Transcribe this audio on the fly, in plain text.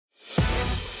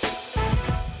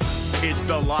It's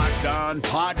the Locked On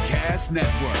Podcast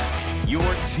Network, your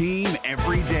team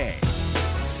every day.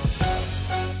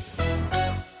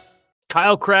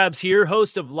 Kyle Krabs here,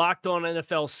 host of Locked On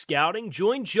NFL Scouting.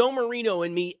 Join Joe Marino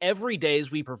and me every day as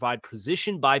we provide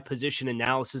position-by-position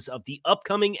analysis of the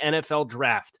upcoming NFL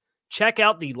Draft. Check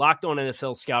out the Locked On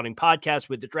NFL Scouting podcast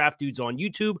with the Draft Dudes on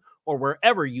YouTube or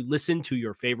wherever you listen to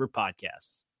your favorite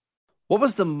podcasts. What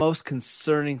was the most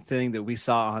concerning thing that we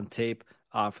saw on tape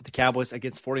for the Cowboys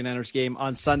against 49ers game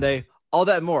on Sunday? All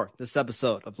that and more this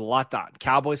episode of the Locked On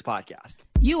Cowboys podcast.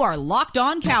 You are Locked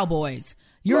On Cowboys,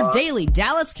 your daily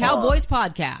Dallas Cowboys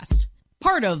podcast.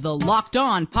 Part of the Locked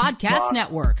On Podcast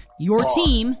Network, your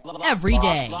team every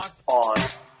day. Locked on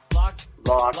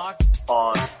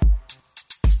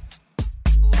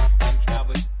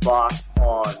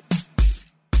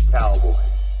Cowboys.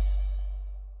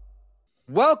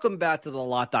 Welcome back to the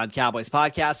Locked On Cowboys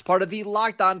podcast, part of the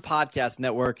Locked On Podcast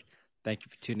Network. Thank you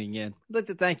for tuning in. I'd like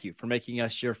to thank you for making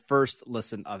us your first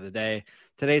listen of the day.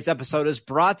 Today's episode is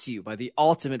brought to you by the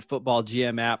Ultimate Football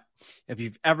GM app. If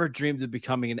you've ever dreamed of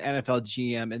becoming an NFL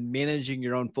GM and managing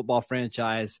your own football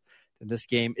franchise, then this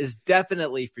game is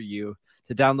definitely for you.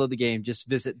 To download the game, just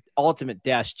visit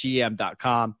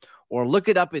ultimate-gm.com or look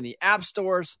it up in the app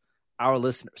stores. Our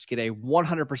listeners get a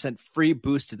 100% free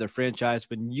boost to their franchise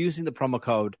when using the promo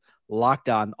code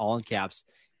LOCKEDON, all in caps,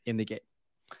 in the game.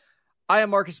 I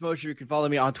am Marcus Mosher. You can follow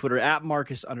me on Twitter at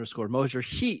Marcus_Mosher.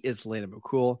 He is Landon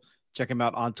McCool. Check him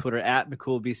out on Twitter at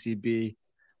McCoolBCB.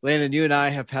 Landon, you and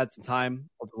I have had some time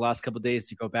over the last couple of days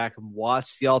to go back and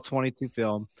watch the All-22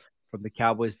 film from the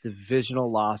Cowboys'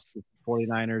 divisional loss to the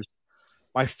 49ers.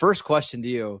 My first question to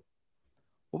you,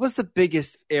 what was the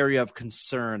biggest area of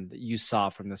concern that you saw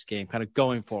from this game kind of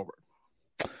going forward?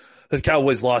 The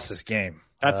Cowboys lost this game.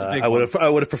 That's a big I would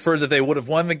have preferred that they would have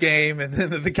won the game and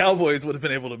then the Cowboys would have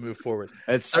been able to move forward.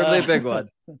 It's certainly a big one.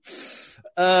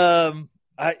 I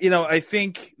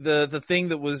think the thing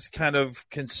that was kind of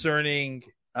concerning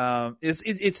is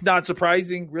it's not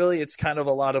surprising, really. It's kind of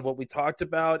a lot of what we talked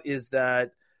about is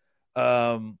that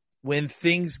when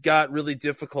things got really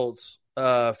difficult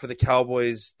for the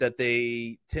Cowboys, that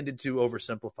they tended to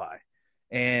oversimplify.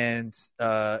 And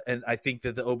I think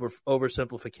that the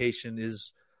oversimplification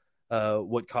is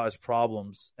what caused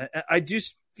problems. I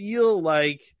just feel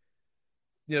like,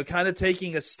 kind of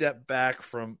taking a step back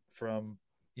from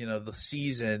the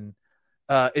season,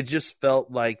 it just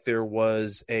felt like there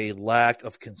was a lack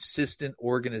of consistent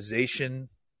organization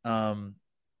on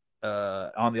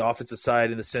the offensive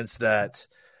side, in the sense that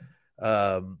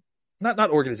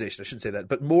not organization, I shouldn't say that,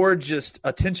 but more just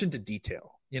attention to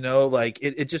detail.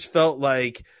 It just felt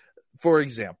like, for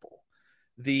example,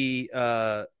 the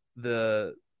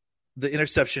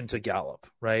interception to Gallup,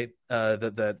 right?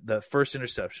 The first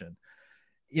interception,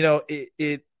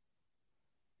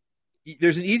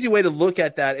 there's an easy way to look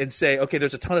at that and say, okay,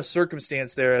 there's a ton of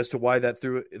circumstance there as to why that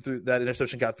that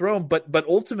interception got thrown. But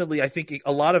ultimately, I think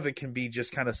a lot of it can be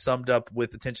just kind of summed up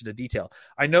with attention to detail.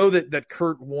 I know that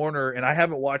Kurt Warner, and I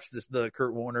haven't watched the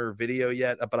Kurt Warner video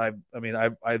yet, but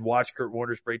I've watched Kurt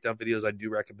Warner's breakdown videos. I do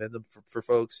recommend them for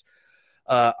folks.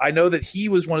 I know that he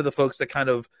was one of the folks that kind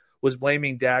of was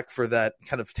blaming Dak for that,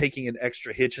 kind of taking an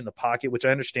extra hitch in the pocket, which I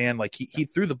understand. Like he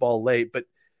threw the ball late, but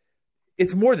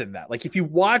it's more than that. Like if you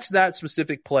watch that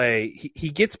specific play, he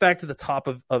gets back to the top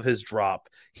of his drop.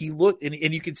 He looked, and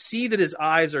you can see that his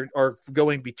eyes are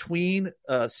going between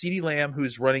CeeDee Lamb,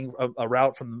 who's running a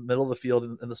route from the middle of the field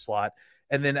in the slot,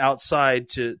 and then outside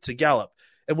to Gallup.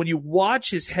 And when you watch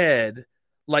his head,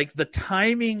 like the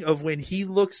timing of when he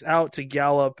looks out to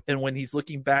Gallup and when he's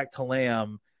looking back to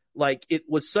Lamb, like it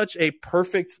was such a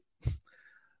perfect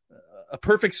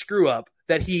screw up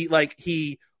that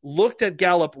he looked at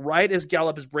Gallup right as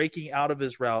Gallup is breaking out of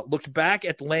his route, looked back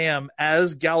at Lamb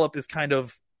as Gallup is kind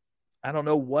of, I don't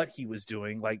know what he was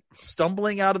doing, like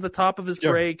stumbling out of the top of his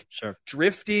break,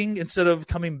 drifting instead of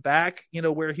coming back,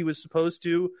 where he was supposed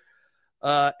to.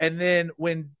 And then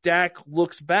when Dak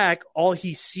looks back, all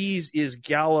he sees is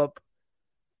Gallup,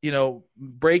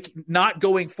 not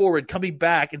going forward, coming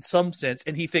back in some sense.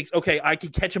 And he thinks, okay, I can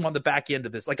catch him on the back end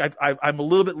of this. Like I'm a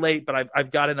little bit late, but I've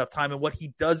got enough time. And what he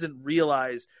doesn't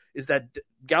realize is that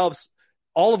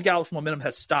all of Gallup's momentum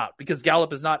has stopped, because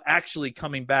Gallup is not actually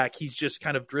coming back. He's just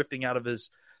kind of drifting out of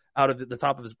the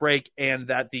top of his break, and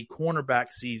that the cornerback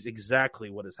sees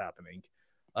exactly what is happening.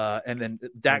 And then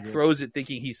Dak throws it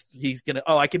thinking he's going to,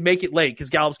 I can make it late because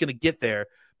Gallup's going to get there.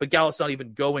 But Gallup's not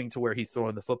even going to where he's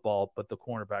throwing the football, but the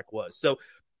cornerback was. So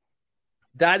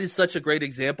that is such a great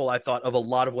example, I thought, of a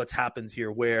lot of what's happened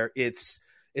here, where it's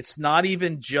not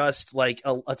even just like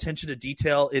attention to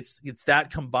detail. It's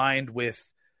that combined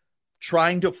with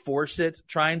trying to force it,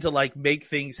 trying to like make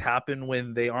things happen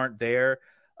when they aren't there.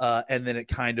 And then it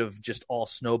kind of just all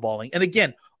snowballing. And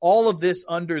again, all of this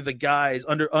under the guise,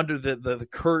 under the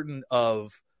curtain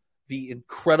of the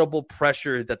incredible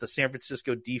pressure that the San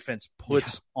Francisco defense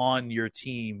puts on your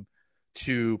team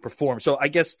to perform. So I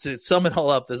guess to sum it all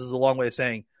up, this is a long way of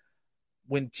saying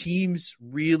when teams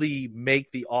really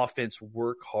make the offense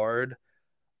work hard,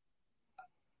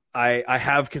 I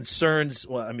have concerns.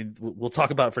 Well, I mean, we'll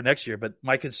talk about it for next year, but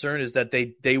my concern is that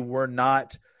they were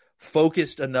not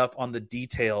focused enough on the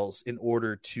details in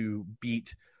order to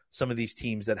beat some of these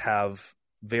teams that have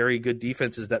very good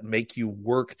defenses that make you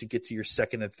work to get to your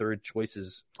second and third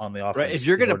choices on the offense. Right. If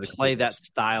you're going to play that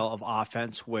style of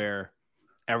offense where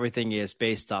everything is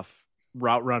based off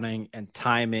route running and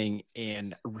timing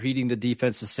and reading the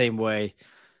defense the same way,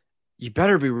 you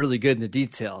better be really good in the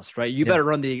details, right? You better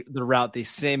run the route the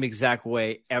same exact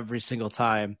way every single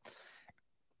time.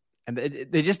 And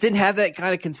they just didn't have that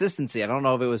kind of consistency. I don't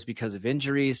know if it was because of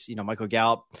injuries. You know, Michael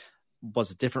Gallup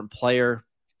was a different player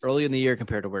early in the year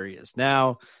compared to where he is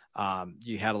now.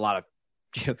 You had a lot of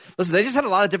listen, they just had a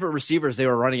lot of different receivers they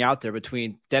were running out there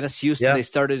between Dennis Houston. They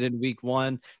started in week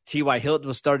 1. T.Y. Hilton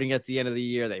was starting at the end of the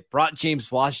year. They brought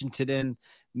James Washington in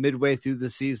midway through the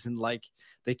season. Like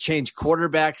they changed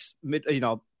quarterbacks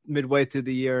midway through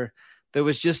the year. There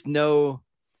was just no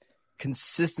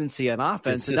consistency on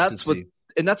offense.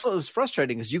 And that's what was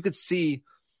frustrating is you could see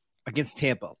against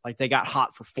Tampa, like they got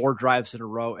hot for 4 drives in a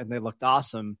row and they looked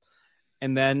awesome.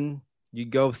 And then you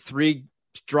go 3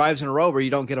 drives in a row where you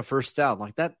don't get a first down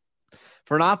like that.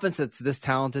 For an offense that's this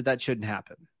talented, that shouldn't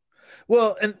happen.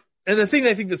 Well, and the thing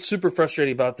I think that's super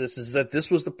frustrating about this is that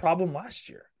this was the problem last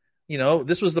year. You know,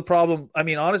 this was the problem. I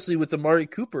mean, honestly, with Amari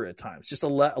Cooper at times, just a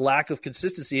lack of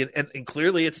consistency. And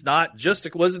clearly it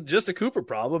wasn't just a Cooper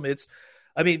problem.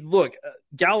 Look,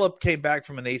 Gallup came back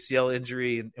from an ACL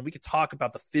injury, and we could talk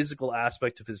about the physical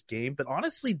aspect of his game, but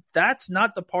honestly, that's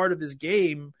not the part of his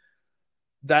game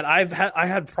that I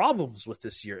had problems with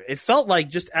this year. It felt like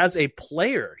just as a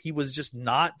player, he was just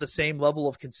not the same level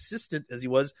of consistent as he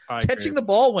was catching the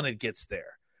ball when it gets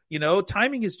there. You know,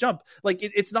 timing his jump. Like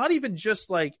it's not even just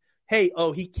like, hey,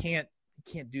 he can't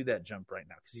do that jump right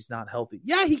now because he's not healthy.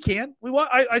 Yeah, he can.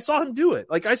 I saw him do it.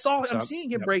 Like I'm seeing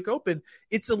him break open.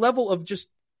 It's a level of just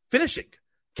finishing.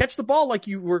 Catch the ball like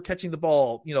you were catching the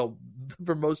ball, you know,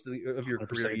 for most of your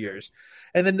career years.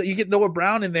 And then you get Noah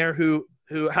Brown in there who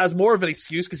has more of an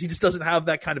excuse because he just doesn't have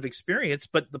that kind of experience.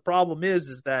 But the problem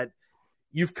is that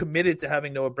you've committed to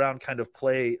having Noah Brown kind of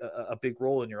play a big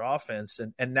role in your offense.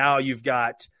 And now you've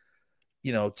got,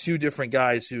 you know, 2 different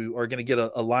guys who are going to get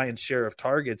a lion's share of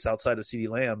targets outside of CeeDee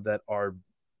Lamb that are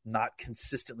not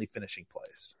consistently finishing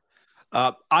plays.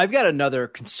 I've got another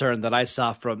concern that I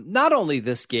saw from not only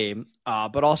this game,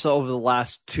 but also over the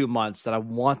last 2 months that I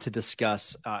want to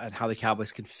discuss and how the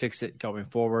Cowboys can fix it going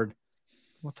forward.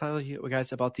 We'll tell you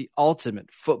guys about the Ultimate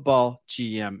Football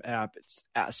GM app. It's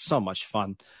so much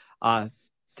fun.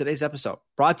 Today's episode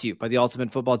brought to you by the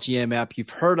Ultimate Football GM app. You've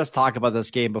heard us talk about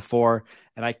this game before,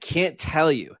 and I can't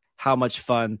tell you how much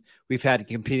fun we've had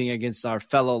competing against our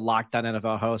fellow Locked On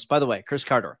NFL hosts. By the way, Chris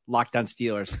Carter, Locked On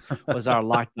Steelers, was our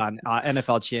Locked On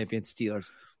NFL champion Steelers.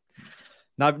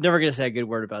 Now, I'm never going to say a good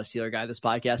word about a Steeler guy this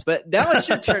podcast, but now it's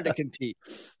your turn to compete.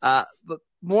 But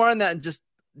more on that in just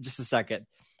a second.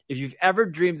 If you've ever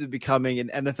dreamed of becoming an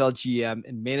NFL GM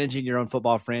and managing your own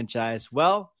football franchise,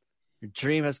 well, your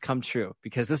dream has come true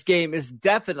because this game is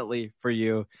definitely for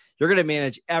you. You're going to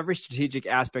manage every strategic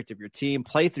aspect of your team,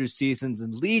 play through seasons,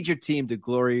 and lead your team to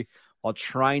glory while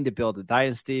trying to build a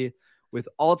dynasty. With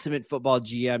Ultimate Football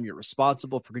GM, you're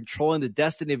responsible for controlling the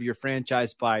destiny of your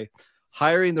franchise by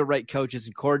hiring the right coaches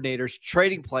and coordinators,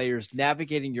 trading players,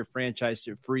 navigating your franchise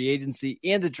through free agency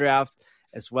and the draft,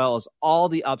 as well as all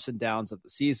the ups and downs of the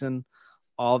season.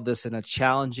 All of this in a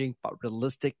challenging but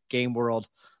realistic game world.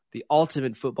 The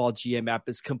Ultimate Football GM app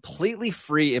is completely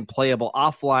free and playable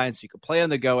offline, so you can play on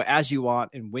the go as you want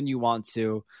and when you want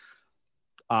to.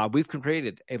 We've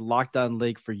created a Locked On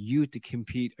League for you to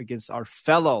compete against our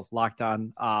fellow Locked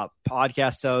On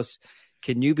podcast hosts.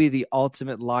 Can you be the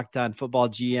ultimate Locked On Football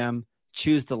GM?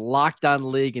 Choose the Locked On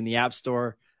League in the App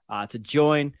Store to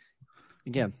join.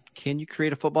 Again, can you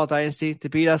create a football dynasty to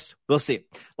beat us? We'll see.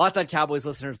 Locked On Cowboys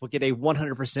listeners will get a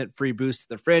 100% free boost to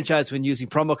their franchise when using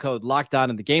promo code Locked On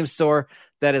in the game store.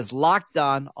 That is Locked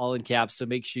On, all in caps, so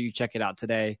make sure you check it out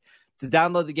today. To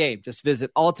download the game, just visit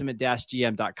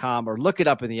ultimate-gm.com or look it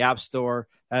up in the App Store.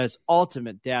 That is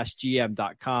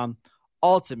ultimate-gm.com.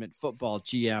 Ultimate Football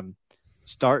GM.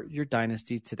 Start your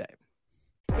dynasty today.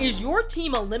 Is your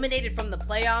team eliminated from the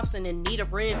playoffs and in need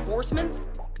of reinforcements?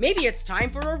 Maybe it's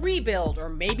time for a rebuild, or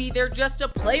maybe they're just a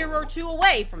player or two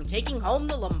away from taking home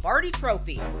the Lombardi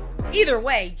Trophy. Either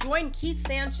way, join Keith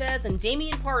Sanchez and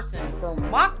Damian Parson for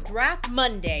Mock Draft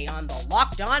Monday on the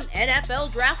Locked On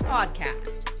NFL Draft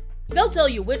Podcast. They'll tell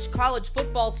you which college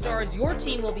football stars your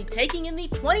team will be taking in the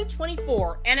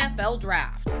 2024 NFL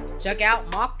Draft. Check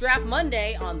out Mock Draft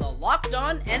Monday on the Locked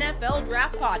On NFL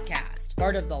Draft Podcast,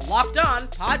 part of the Locked On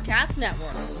Podcast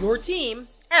Network, your team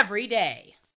every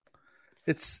day.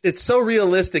 It's so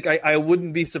realistic. I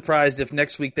wouldn't be surprised if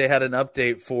next week they had an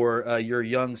update for your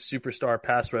young superstar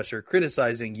pass rusher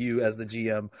criticizing you as the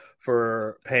GM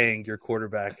for paying your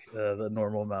quarterback the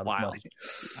normal amount of money.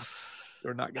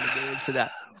 We're not going to get into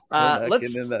that. Let's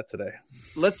get into that today.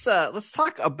 Let's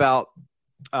talk about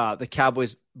the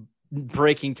Cowboys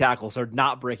breaking tackles or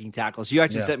not breaking tackles. You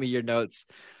actually sent me your notes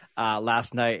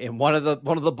last night, and one of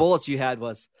the bullets you had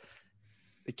was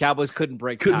the Cowboys couldn't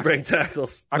break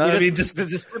tackles. I mean, just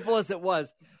as simple as it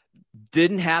was,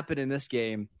 didn't happen in this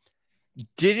game.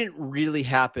 Didn't really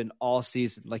happen all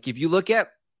season. Like if you look at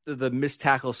the missed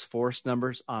tackles forced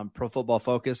numbers on Pro Football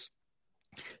Focus,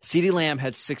 CeeDee Lamb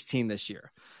had 16 this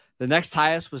year. The next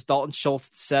highest was Dalton Schultz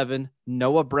at 7,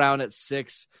 Noah Brown at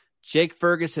 6, Jake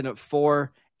Ferguson at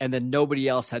 4, and then nobody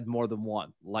else had more than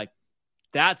 1. Like,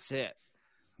 that's it.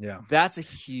 Yeah. That's a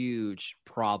huge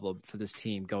problem for this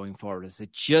team going forward. Is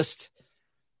it just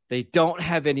they don't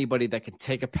have anybody that can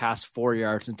take a pass 4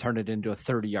 yards and turn it into a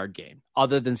 30-yard game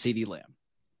other than CeeDee Lamb.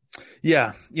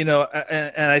 Yeah,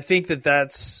 and I think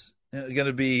that's going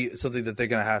to be something that they're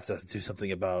going to have to do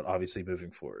something about, obviously, moving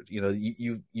forward.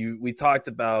 We talked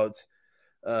about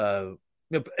in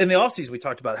the offseason, we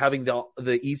talked about having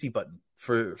the easy button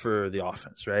for the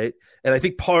offense, right? And I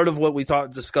think part of what we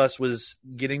discussed was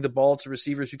getting the ball to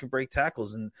receivers who can break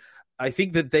tackles. And I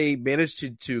think that they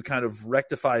managed to kind of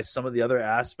rectify some of the other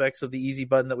aspects of the easy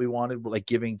button that we wanted, like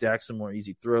giving Dak some more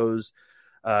easy throws.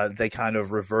 They kind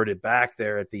of reverted back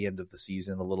there at the end of the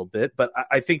season a little bit. But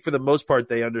I think for the most part,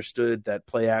 they understood that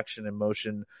play action and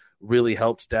motion really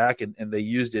helped Dak, and they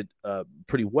used it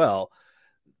pretty well.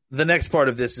 The next part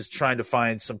of this is trying to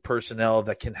find some personnel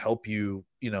that can help you,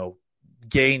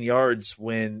 gain yards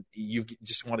when you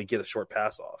just want to get a short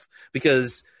pass off.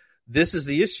 Because this is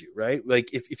the issue, right?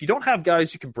 Like if you don't have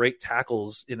guys who can break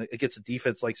tackles against a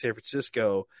defense like San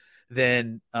Francisco,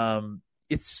 then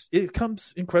it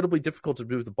becomes incredibly difficult to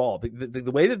move the ball.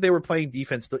 The way that they were playing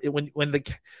defense,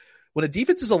 when a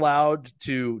defense is allowed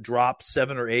to drop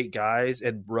 7 or 8 guys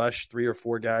and rush 3 or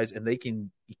 4 guys, and they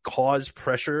can cause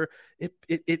pressure,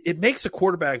 it makes a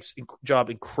quarterback's job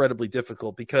incredibly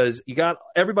difficult because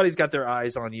everybody's got their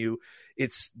eyes on you.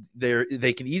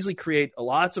 They can easily create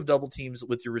lots of double teams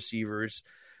with your receivers,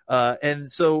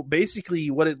 and so basically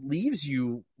what it leaves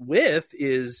you with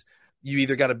is you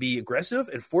either got to be aggressive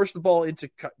and force the ball into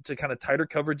kind of tighter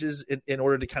coverages in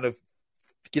order to kind of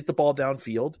get the ball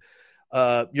downfield.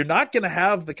 You're not going to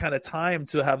have the kind of time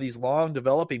to have these long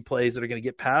developing plays that are going to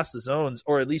get past the zones,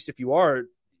 or at least if you are,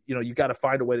 you got to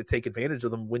find a way to take advantage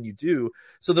of them when you do.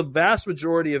 So the vast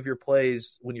majority of your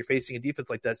plays when you're facing a defense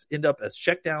like that end up as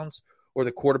checkdowns or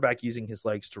the quarterback using his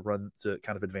legs to run to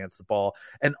kind of advance the ball.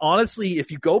 And honestly,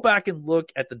 if you go back and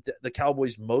look at the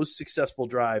Cowboys' most successful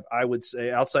drive, I would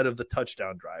say outside of the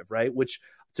touchdown drive, right, which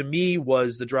to me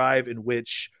was the drive in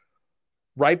which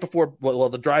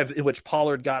the drive in which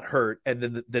Pollard got hurt, and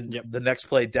then the next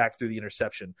play, Dak threw the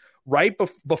interception. Right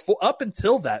before, up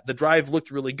until that, the drive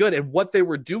looked really good, and what they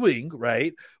were doing,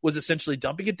 right, was essentially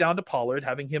dumping it down to Pollard,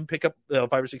 having him pick up 5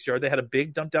 or 6 yards. They had a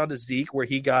big dump down to Zeke where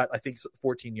he got, I think,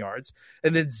 14 yards,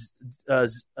 and then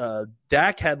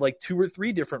Dak had like 2 or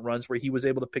 3 different runs where he was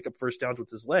able to pick up first downs with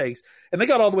his legs, and they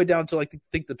got all the way down to I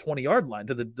think the 20-yard line,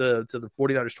 to the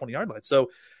 49ers 20-yard line. So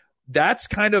that's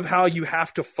kind of how you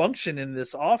have to function in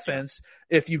this offense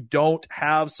if you don't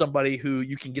have somebody who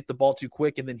you can get the ball to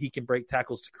quick and then he can break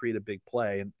tackles to create a big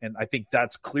play. And I think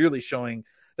that's clearly showing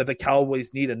that the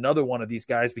Cowboys need another one of these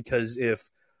guys, because if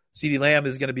CeeDee Lamb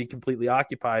is going to be completely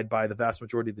occupied by the vast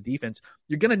majority of the defense,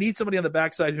 you're going to need somebody on the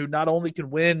backside who not only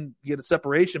can get a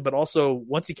separation, but also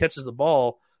once he catches the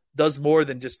ball, does more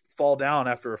than just fall down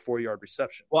after a 4-yard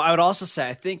reception. Well, I would also say,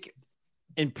 I think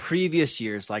in previous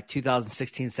years, like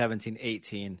 2016, 17,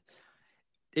 18,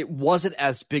 it wasn't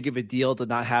as big of a deal to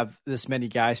not have this many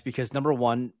guys because, number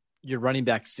one, your running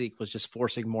back Zeke was just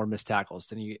forcing more missed tackles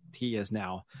than he is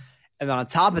now. And then on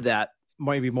top of that,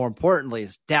 maybe more importantly,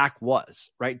 is Dak was,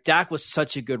 right? Dak was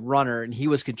such a good runner, and he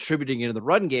was contributing into the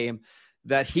run game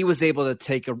that he was able to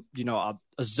take a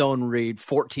zone read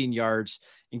 14 yards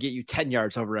and get you 10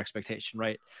 yards over expectation,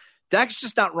 right? Dak's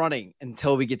just not running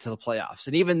until we get to the playoffs.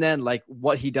 And even then, like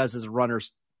what he does as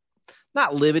runners,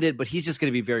 not limited, but he's just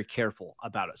going to be very careful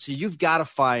about it. So you've got to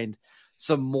find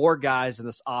some more guys in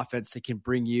this offense that can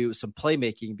bring you some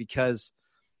playmaking because,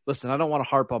 listen, I don't want to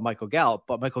harp on Michael Gallup,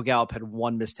 but Michael Gallup had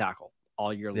one missed tackle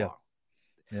all year long.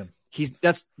 Yeah.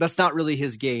 That's not really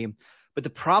his game. But the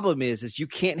problem is you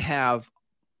can't have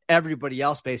everybody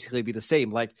else basically be the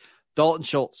same. Like Dalton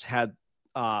Schultz had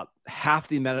half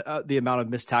the amount of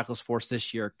missed tackles forced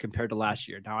this year compared to last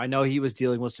year. Now, I know he was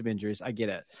dealing with some injuries. I get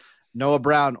it. Noah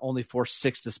Brown only forced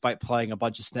 6 despite playing a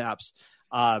bunch of snaps.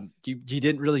 You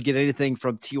didn't really get anything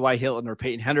from T.Y. Hilton or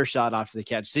Peyton Hendershot after the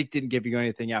catch. Zeke didn't give you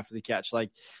anything after the catch.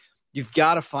 Like, you've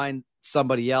got to find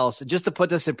somebody else. And just to put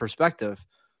this in perspective,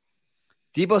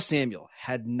 Deebo Samuel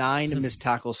had 9 missed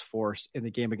tackles forced in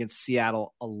the game against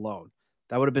Seattle alone.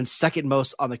 That would have been second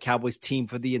most on the Cowboys team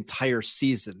for the entire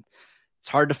season. It's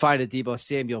hard to find a Deebo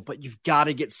Samuel, but you've got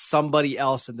to get somebody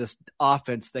else in this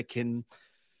offense that can,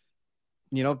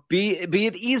 be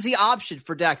an easy option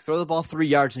for Dak. Throw the ball 3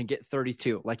 yards and get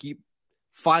 32. Like, you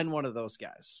find one of those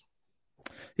guys.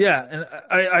 Yeah, and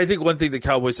I think one thing the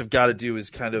Cowboys have got to do is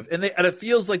kind of, and it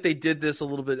feels like they did this a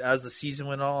little bit as the season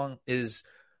went on, is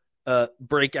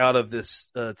break out of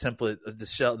this template,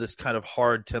 this kind of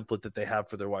hard template that they have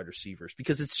for their wide receivers,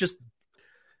 because it's just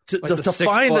to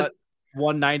find that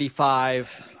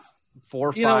 195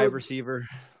 4-5 receiver.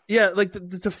 Yeah, like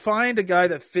to find a guy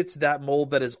that fits that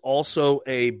mold that is also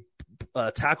a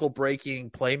tackle breaking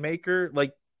playmaker.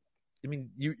 Like, I mean,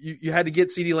 you had to get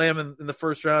CeeDee Lamb in the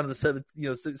first round of the 17th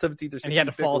or 16th. And he had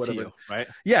to fall to you, right?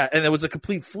 Yeah, and it was a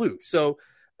complete fluke. So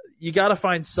you got to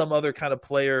find some other kind of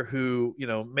player who,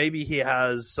 maybe he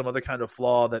has some other kind of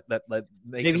flaw that makes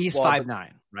maybe he's 5'9",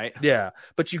 right? Yeah,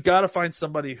 but you got to find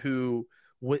somebody who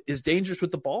is dangerous with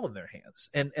the ball in their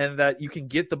hands, and that you can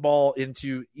get the ball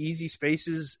into easy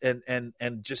spaces and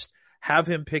just have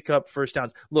him pick up first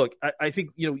downs. Look, I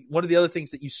think one of the other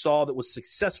things that you saw that was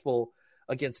successful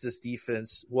against this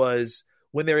defense was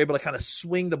when they were able to kind of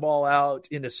swing the ball out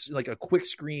in a quick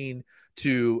screen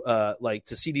to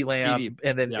CeeDee Lamb,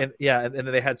 and then then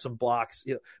they had some blocks.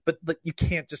 But you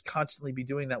can't just constantly be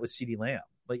doing that with CeeDee Lamb.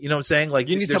 Like, you know what I'm saying? Like,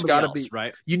 you need there's got to be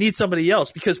right. You need somebody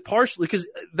else because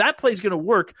that play is going to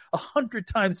work 100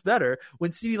 times better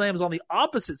when CeeDee Lamb is on the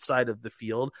opposite side of the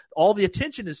field. All the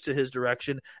attention is to his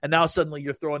direction, and now suddenly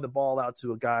you're throwing the ball out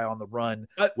to a guy on the run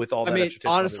with all that extra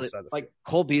attention. Honestly, on the other side of the like field.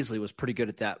 Cole Beasley was pretty good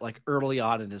at that. Like early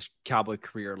on in his Cowboy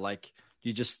career, like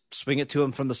you just swing it to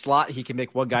him from the slot, he can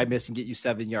make one guy miss and get you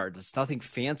 7 yards. It's nothing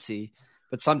fancy,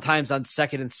 but sometimes on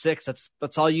 2nd and 6,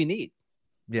 that's all you need.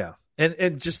 Yeah,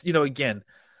 and just again,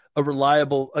 a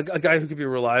reliable a guy who could be a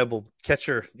reliable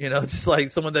catcher, just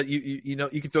like someone that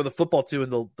you can throw the football to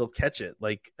and they'll catch it.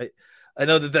 Like I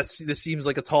know this seems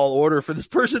like a tall order for this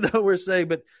person that we're saying,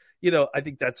 but I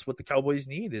think that's what the Cowboys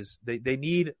need is they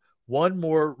need one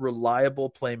more reliable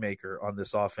playmaker on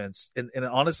this offense. And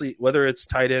honestly, whether it's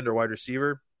tight end or wide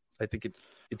receiver, I think it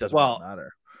doesn't really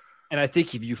matter. And I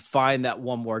think if you find that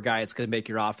one more guy, it's going to make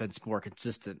your offense more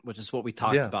consistent, which is what we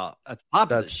talked about at the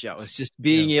top of the show. It's just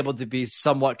being able to be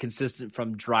somewhat consistent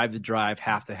from drive to drive,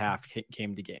 half to half,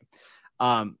 game to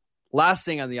game. Last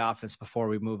thing on the offense before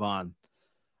we move on.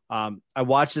 I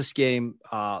watched this game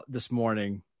this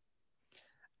morning,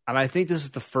 and I think this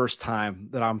is the first time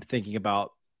that I'm thinking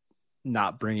about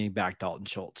not bringing back Dalton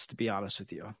Schultz, to be honest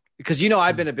with you. Because,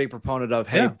 I've been a big proponent of,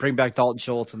 hey, bring back Dalton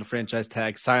Schultz and the franchise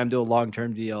tag, sign him to a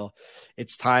long-term deal.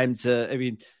 It's time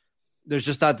to there's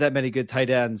just not that many good tight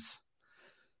ends.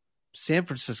 San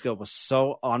Francisco was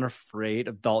so unafraid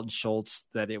of Dalton Schultz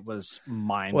that it was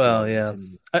mind-blowing. Well, yeah.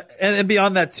 And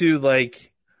beyond that too,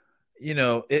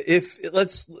 if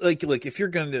you're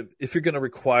going to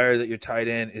require that your tight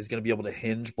end is going to be able to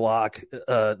hinge block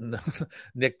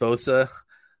Nick Bosa,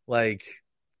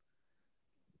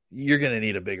 you're going to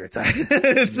need a bigger tight end.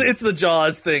 It's the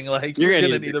Jaws thing. Like, you're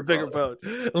going to need a bigger boat.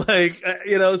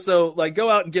 So go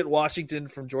out and get Washington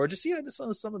from Georgia. See, I just saw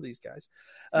some of these guys.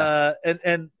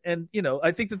 And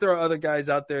I think that there are other guys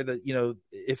out there that,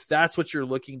 if that's what you're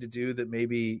looking to do, that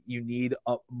maybe you need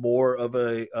more of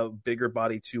a bigger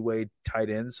body two-way tight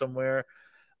end somewhere.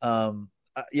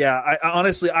 I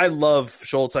honestly, I love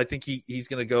Schultz. I think he's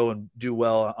going to go and do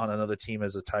well on another team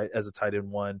as a tight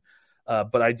end one.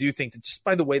 But I do think that just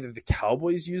by the way that the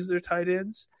Cowboys use their tight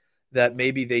ends, that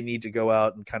maybe they need to go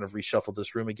out and kind of reshuffle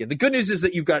this room again. The good news is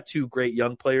that you've got 2 great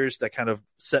young players that kind of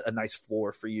set a nice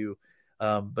floor for you.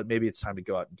 But maybe it's time to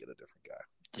go out and get a different guy.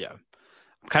 Yeah.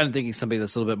 I'm kind of thinking somebody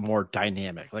that's a little bit more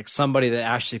dynamic, like somebody that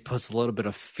actually puts a little bit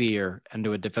of fear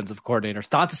into a defensive coordinator.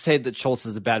 It's not to say that Schultz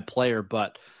is a bad player,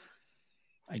 but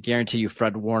I guarantee you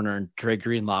Fred Warner and Dre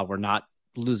Greenlaw were not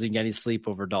losing any sleep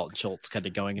over Dalton Schultz kind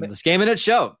of going into this game, and it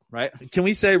showed, right? Can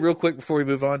we say real quick before we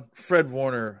move on, Fred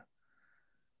Warner,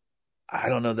 I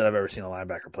don't know that I've ever seen a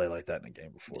linebacker play like that in a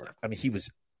game before. Yeah. I mean, he was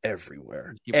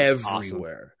everywhere. He was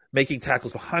everywhere. Awesome. Making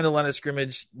tackles behind the line of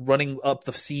scrimmage, running up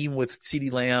the seam with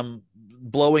CeeDee Lamb,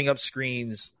 blowing up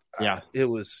screens. Yeah. It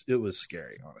was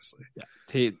scary, honestly. Yeah.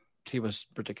 He was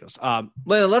ridiculous.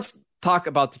 Layla, let's talk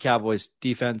about the Cowboys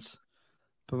defense.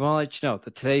 But we want to let you know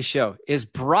that today's show is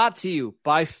brought to you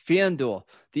by FanDuel.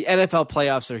 The NFL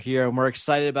playoffs are here, and we're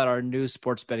excited about our new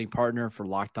sports betting partner for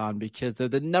Locked On because they're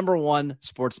the number one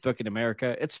sports book in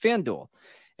America. It's FanDuel.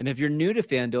 And if you're new to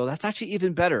FanDuel, that's actually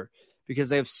even better because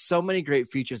they have so many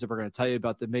great features that we're going to tell you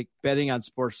about that make betting on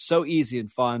sports so easy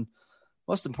and fun.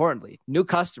 Most importantly, new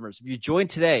customers, if you join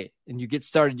today and you get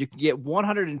started, you can get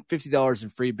 $150 in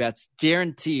free bets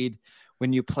guaranteed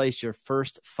when you place your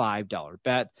first $5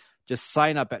 bet. Just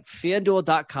sign up at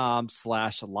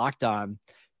FanDuel.com/lockedon.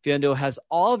 FanDuel has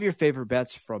all of your favorite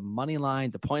bets from money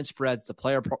line to point spreads to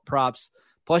player props.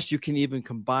 Plus, you can even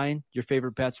combine your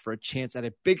favorite bets for a chance at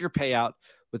a bigger payout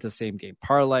with the same game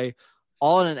parlay,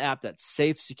 all in an app that's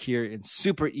safe, secure, and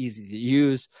super easy to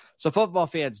use. So football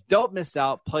fans, don't miss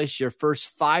out. Place your first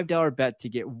 $5 bet to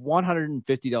get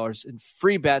 $150 in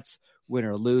free bets, win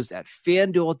or lose, at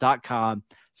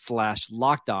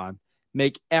FanDuel.com/lockedon.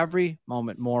 Make every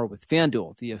moment more with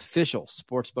FanDuel, the official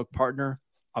sportsbook partner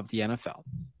of the NFL.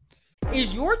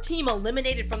 Is your team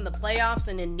eliminated from the playoffs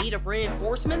and in need of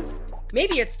reinforcements?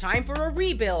 Maybe it's time for a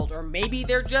rebuild, or maybe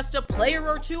they're just a player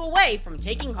or two away from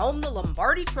taking home the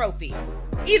Lombardi Trophy.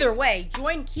 Either way,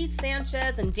 join Keith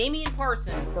Sanchez and Damian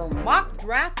Parson for Mock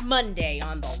Draft Monday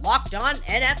on the Locked On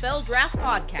NFL Draft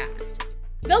Podcast.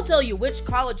 They'll tell you which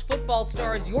college football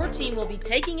stars your team will be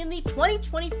taking in the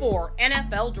 2024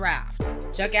 NFL Draft.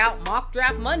 Check out Mock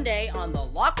Draft Monday on the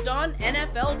Locked On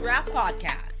NFL Draft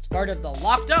Podcast, part of the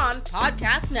Locked On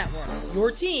Podcast Network, your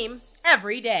team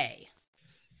every day.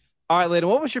 All right, Layden,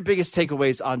 what was your biggest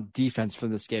takeaways on defense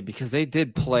from this game? Because they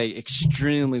did play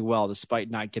extremely well despite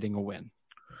not getting a win.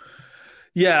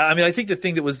 Yeah, I mean, I think the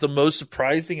thing that was the most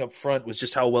surprising up front was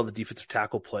just how well the defensive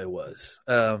tackle play was,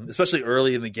 especially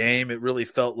early in the game. It really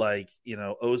felt like,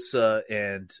 Osa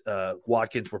and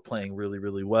Watkins were playing really,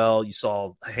 really well. You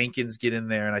saw Hankins get in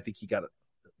there, and I think he got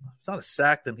it's not a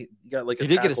sack, then he got like a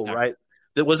tackle, right?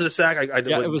 Was it a sack? I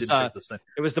didn't check this thing.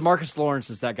 It was DeMarcus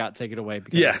Lawrence's that got taken away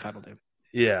because of the penalty.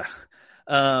 Yeah.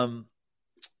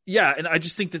 Yeah, and I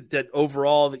just think that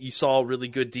overall that you saw really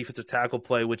good defensive tackle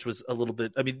play, which was a little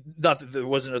bit – I mean, not that there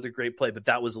wasn't another great play, but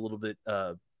that was a little bit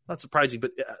not surprising,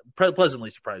 but pleasantly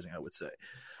surprising, I would say.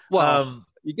 Well,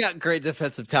 you got great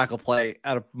defensive tackle play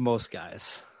out of most guys.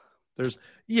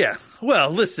 Yeah,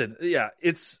 well, listen,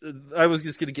 I was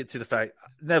just going to get to the fact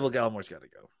Neville Gallimore's got to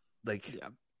go.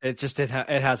 It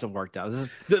hasn't worked out. This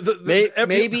is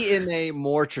maybe in a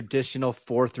more traditional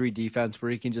 4-3 defense where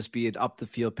he can just be an up the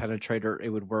field penetrator, it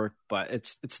would work, but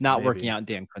it's not working out in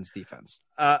Dan Quinn's defense.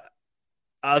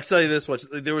 I'll tell you this much: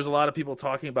 there was a lot of people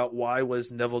talking about why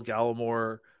was Neville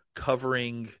Gallimore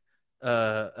covering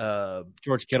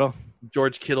George Kittle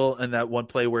in that one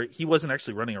play where he wasn't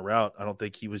actually running a route. I don't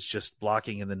think he was just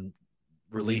blocking and then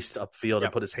released upfield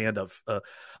and put his hand up.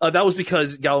 That was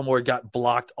because Gallimore got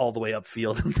blocked all the way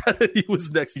upfield. He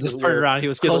was next to just turned around. He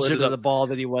was closer to the ball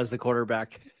than he was the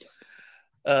quarterback.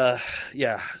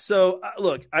 Yeah. So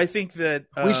look, I think that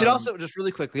we should also just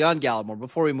really quickly on Gallimore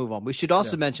before we move on. We should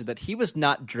also mention that he was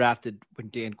not drafted when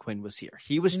Dan Quinn was here.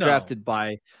 He was drafted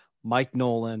by Mike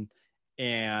Nolan,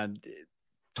 and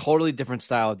totally different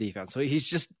style of defense. So he's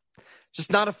just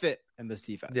not a fit in this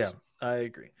defense. Yeah, I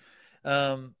agree.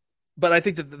 But I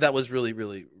think that was really,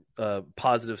 really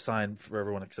positive sign for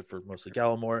everyone except for mostly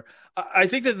Gallimore. I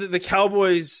think that the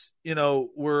Cowboys, not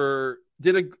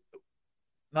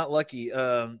lucky.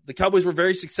 The Cowboys were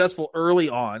very successful early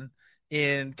on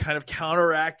in kind of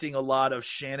counteracting a lot of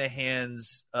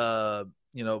Shanahan's,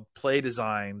 play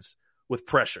designs with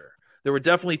pressure. There were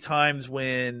definitely times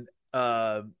when,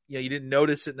 you didn't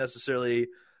notice it necessarily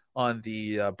on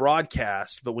the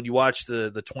broadcast, but when you watch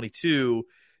the 22,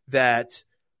 that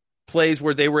plays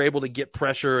where they were able to get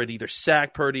pressure and either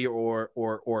sack Purdy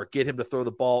or get him to throw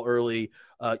the ball early,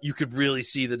 you could really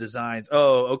see the designs.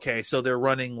 Oh, okay, so they're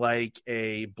running like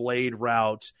a blade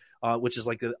route, which is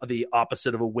like the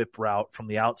opposite of a whip route from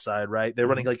the outside, right? They're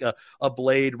running like a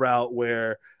blade route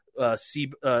where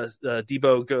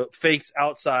Debo fakes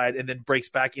outside and then breaks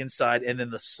back inside, and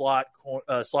then the slot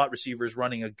receiver is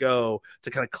running a go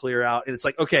to kind of clear out. And it's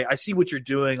like, okay, I see what you're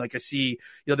doing. Like I see,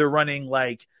 they're running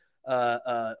like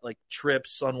like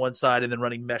trips on one side and then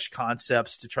running mesh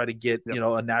concepts to try to get,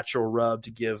 a natural rub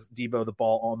to give Debo the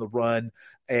ball on the run.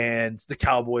 And the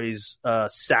Cowboys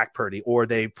sack Purdy, or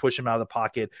they push him out of the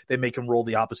pocket. They make him roll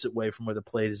the opposite way from where the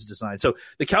play is designed. So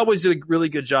the Cowboys did a really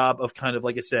good job of kind of,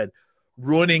 like I said,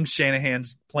 ruining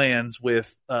Shanahan's plans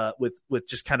with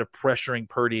just kind of pressuring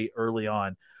Purdy early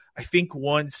on. I think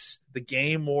once the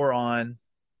game wore on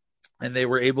and they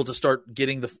were able to start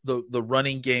getting the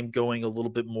running game going a little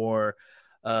bit more,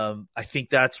 I think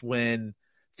that's when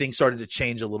things started to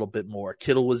change a little bit more.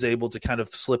 Kittle was able to kind of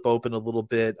slip open a little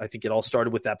bit. I think it all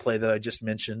started with that play that I just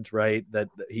mentioned, right? That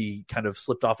he kind of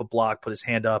slipped off a block, put his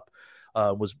hand up,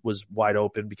 was wide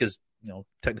open because,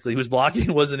 technically he was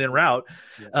blocking, wasn't in route.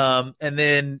 Yeah. And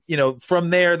then,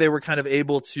 from there, they were kind of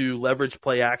able to leverage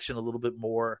play action a little bit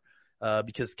more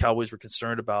because the Cowboys were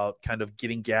concerned about kind of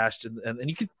getting gashed. And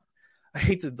you could, I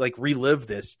hate to relive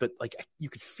this, but you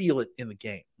could feel it in the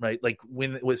game, right? Like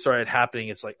when it started happening,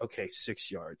 it's like, okay,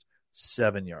 6 yards,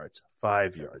 7 yards,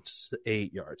 5 yards,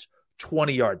 8 yards,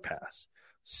 20-yard pass,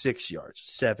 6 yards,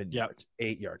 7 yards,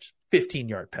 8 yards,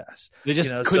 15-yard pass. They just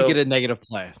couldn't get a negative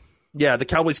play. Yeah, the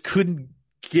Cowboys couldn't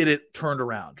get it turned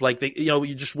around. Like you're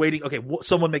just waiting. Okay,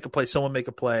 someone make a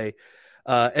play.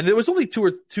 And there was only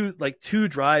two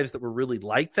drives that were really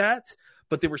like that,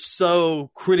 but they were so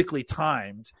critically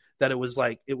timed that it was.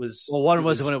 Well, one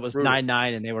was when it was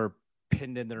 9-9 and they were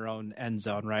pinned in their own end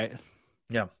zone, right?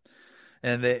 Yeah.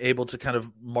 And they're able to kind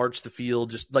of march the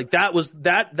field. Just like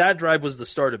that drive was the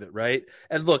start of it, right?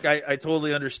 And look, I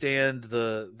totally understand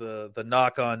the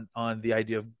knock on the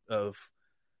idea of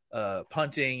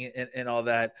punting and all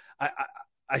that.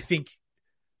 I think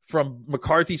from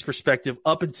McCarthy's perspective,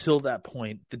 up until that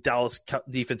point, the Dallas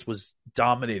defense was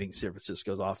dominating San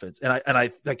Francisco's offense, and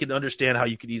I can understand how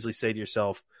you could easily say to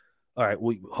yourself, all right,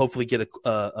 we hopefully get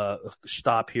a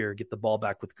stop here, get the ball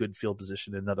back with good field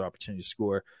position and another opportunity to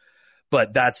score.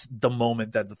 But that's the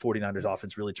moment that the 49ers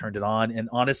offense really turned it on. And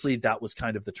honestly, that was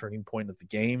kind of the turning point of the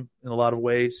game in a lot of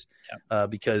ways,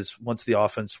 because once their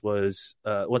offense was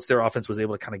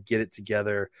able to kind of get it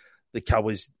together, the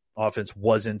Cowboys offense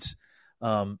wasn't.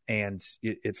 And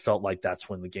it felt like that's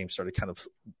when the game started kind of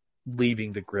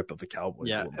leaving the grip of the Cowboys.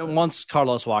 Yeah, and once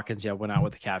Carlos Watkins went out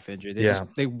with a calf injury,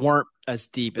 they weren't as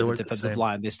deep in the defensive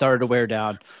line. They started to wear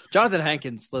down. Jonathan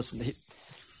Hankins, listen,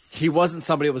 he wasn't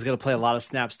somebody who was going to play a lot of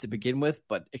snaps to begin with,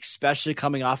 but especially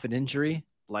coming off an injury,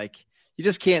 you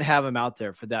just can't have him out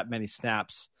there for that many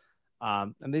snaps.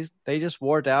 And they just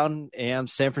wore down, and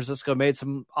San Francisco made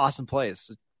some awesome plays.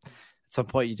 At some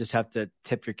point, you just have to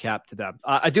tip your cap to them.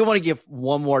 I do want to give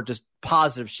one more just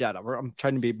positive shout out. I'm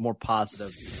trying to be more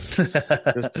positive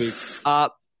this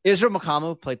week. Israel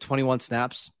Mukuamu played 21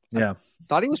 snaps. Yeah. I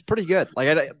thought he was pretty good.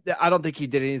 I don't think he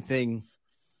did anything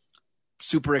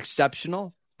super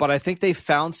exceptional, but I think they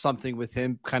found something with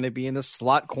him kind of being the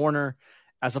slot corner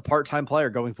as a part-time player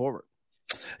going forward.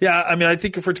 Yeah, I mean, I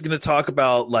think if we're going to talk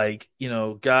about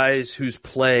guys whose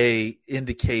play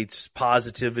indicates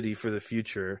positivity for the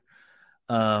future,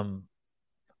 I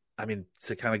mean,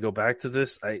 to kind of go back to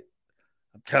this, I'm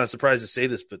kind of surprised to say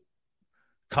this, but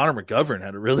Connor McGovern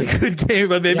had a really good game,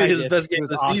 but maybe his best game of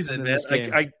the season, man.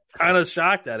 I kind of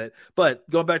shocked at it. But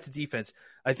going back to defense,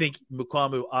 I think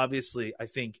Mukuamu, obviously, I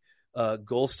think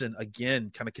Golston,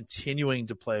 again, kind of continuing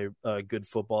to play good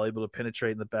football, able to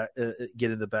penetrate in the back,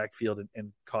 get in the backfield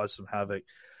and cause some havoc.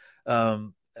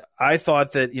 I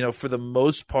thought that, for the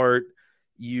most part,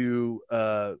 you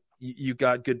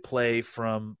got good play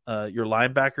from your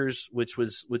linebackers, which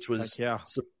was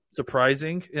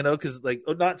surprising, because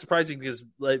not surprising because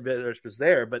Leibniz was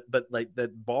there, but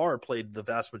that Barr played the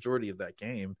vast majority of that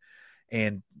game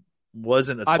and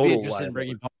wasn't a total. I'd be interested in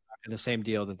bringing Barr back in the same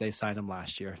deal that they signed him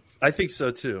last year. I think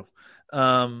so too.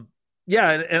 And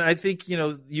I think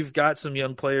you've got some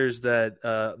young players that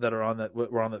are on that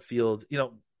were on that field.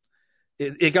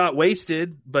 It got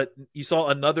wasted, but you saw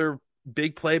another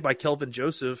big play by Kelvin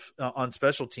Joseph on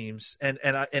special teams, and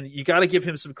you got to give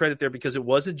him some credit there because it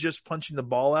wasn't just punching the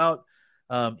ball out.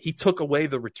 He took away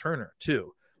the returner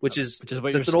too, which is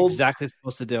what you're exactly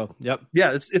supposed to do. Yep.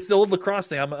 Yeah, it's the old lacrosse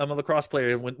thing. I'm a lacrosse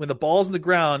player. When the ball's in the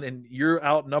ground and you're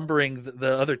outnumbering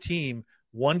the other team,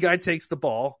 one guy takes the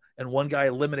ball and one guy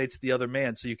eliminates the other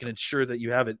man, so you can ensure that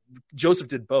you have it. Joseph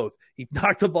did both. He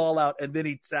knocked the ball out and then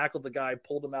he tackled the guy,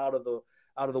 pulled him out of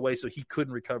the way so he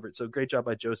couldn't recover it. So great job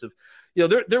by Joseph.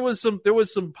 There was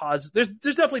some positive.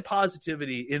 There's definitely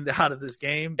positivity out of this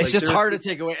game. It's just hard to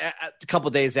take away a couple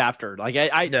of days after. I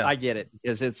get it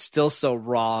because it's still so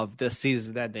raw of this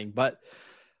season ending. But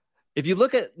if you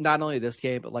look at not only this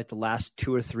game but the last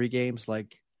 2 or 3 games,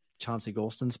 Chauncey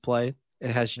Golston's play,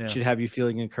 should have you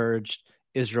feeling encouraged.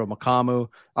 Israel Makamu.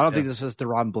 I don't think this was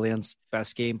Deron Bland's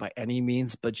best game by any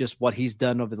means, but just what he's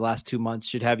done over the last 2 months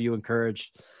should have you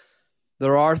encouraged.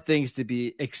 There are things to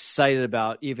be excited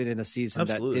about, even in a season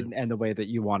that didn't end the way that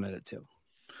you wanted it to.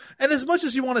 And as much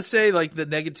as you want to say like the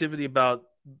negativity about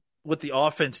what the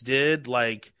offense did,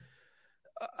 like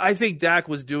I think Dak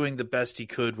was doing the best he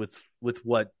could with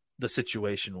what the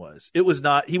situation was. It was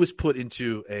not, he was put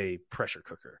into a pressure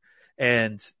cooker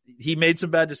and he made some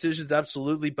bad decisions.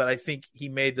 Absolutely. But I think he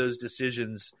made those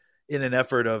decisions in an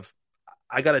effort of,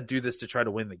 I got to do this to try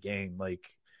to win the game. Like,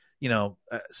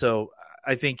 so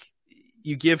I think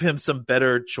you give him some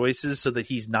better choices so that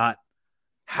he's not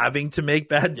having to make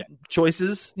bad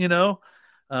choices, and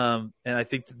I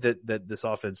think that this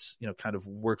offense, kind of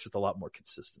works with a lot more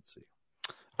consistency.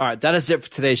 All right, that is it for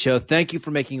today's show. Thank you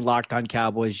for making Locked On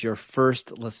Cowboys your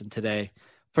first listen today.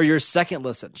 For your second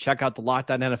listen, check out the Locked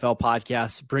On NFL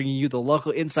podcast, bringing you the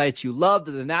local insights you love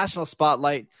to the national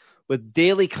spotlight with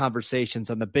daily conversations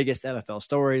on the biggest NFL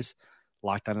stories.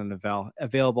 Locked On NFL,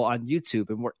 available on YouTube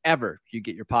and wherever you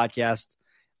get your podcast.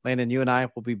 Landon, you and I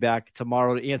will be back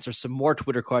tomorrow to answer some more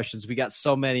Twitter questions. We got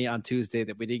so many on Tuesday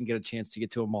that we didn't get a chance to get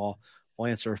to them all.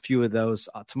 We'll answer a few of those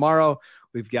tomorrow.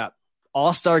 We've got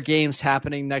all-star games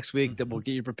happening next week that we'll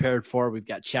get you prepared for. We've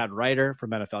got Chad Ryder from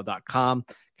NFL.com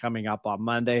coming up on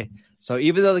Monday. So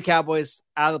even though the Cowboys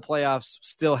out of the playoffs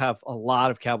still have a lot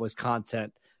of Cowboys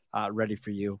content ready for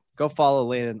you, go follow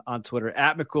Landon on Twitter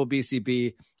at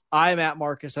McCoolBCB. I'm at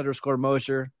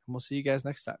Marcus_Mosher, and we'll see you guys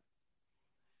next time.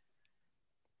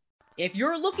 If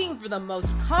you're looking for the most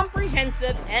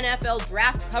comprehensive NFL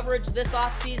draft coverage this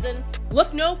offseason,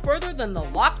 look no further than the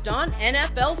Locked On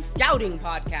NFL Scouting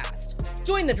Podcast.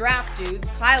 Join the draft dudes,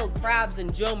 Kyle Krabs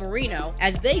and Joe Marino,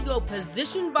 as they go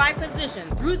position by position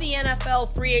through the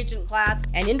NFL free agent class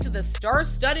and into the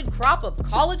star-studded crop of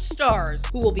college stars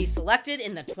who will be selected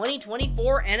in the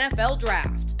 2024 NFL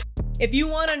Draft. If you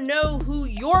want to know who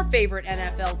your favorite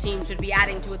NFL team should be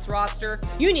adding to its roster,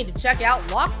 you need to check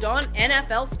out Locked On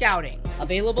NFL Scouting,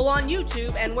 available on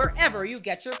YouTube and wherever you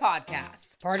get your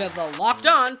podcasts. Part of the Locked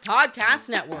On Podcast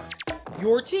Network,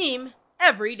 your team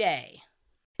every day.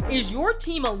 Is your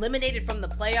team eliminated from the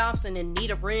playoffs and in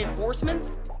need of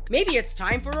reinforcements? Maybe it's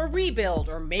time for a rebuild,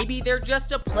 or maybe they're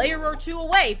just a player or two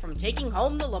away from taking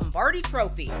home the Lombardi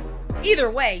Trophy.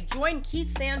 Either way, join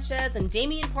Keith Sanchez and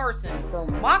Damian Parson for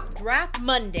Mock Draft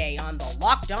Monday on the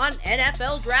Locked On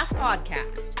NFL Draft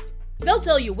Podcast. They'll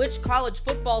tell you which college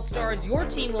football stars your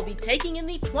team will be taking in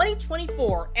the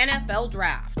 2024 NFL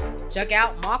Draft. Check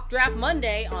out Mock Draft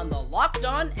Monday on the Locked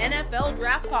On NFL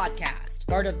Draft Podcast,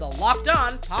 part of the Locked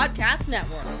On Podcast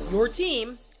Network, your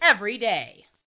team every day.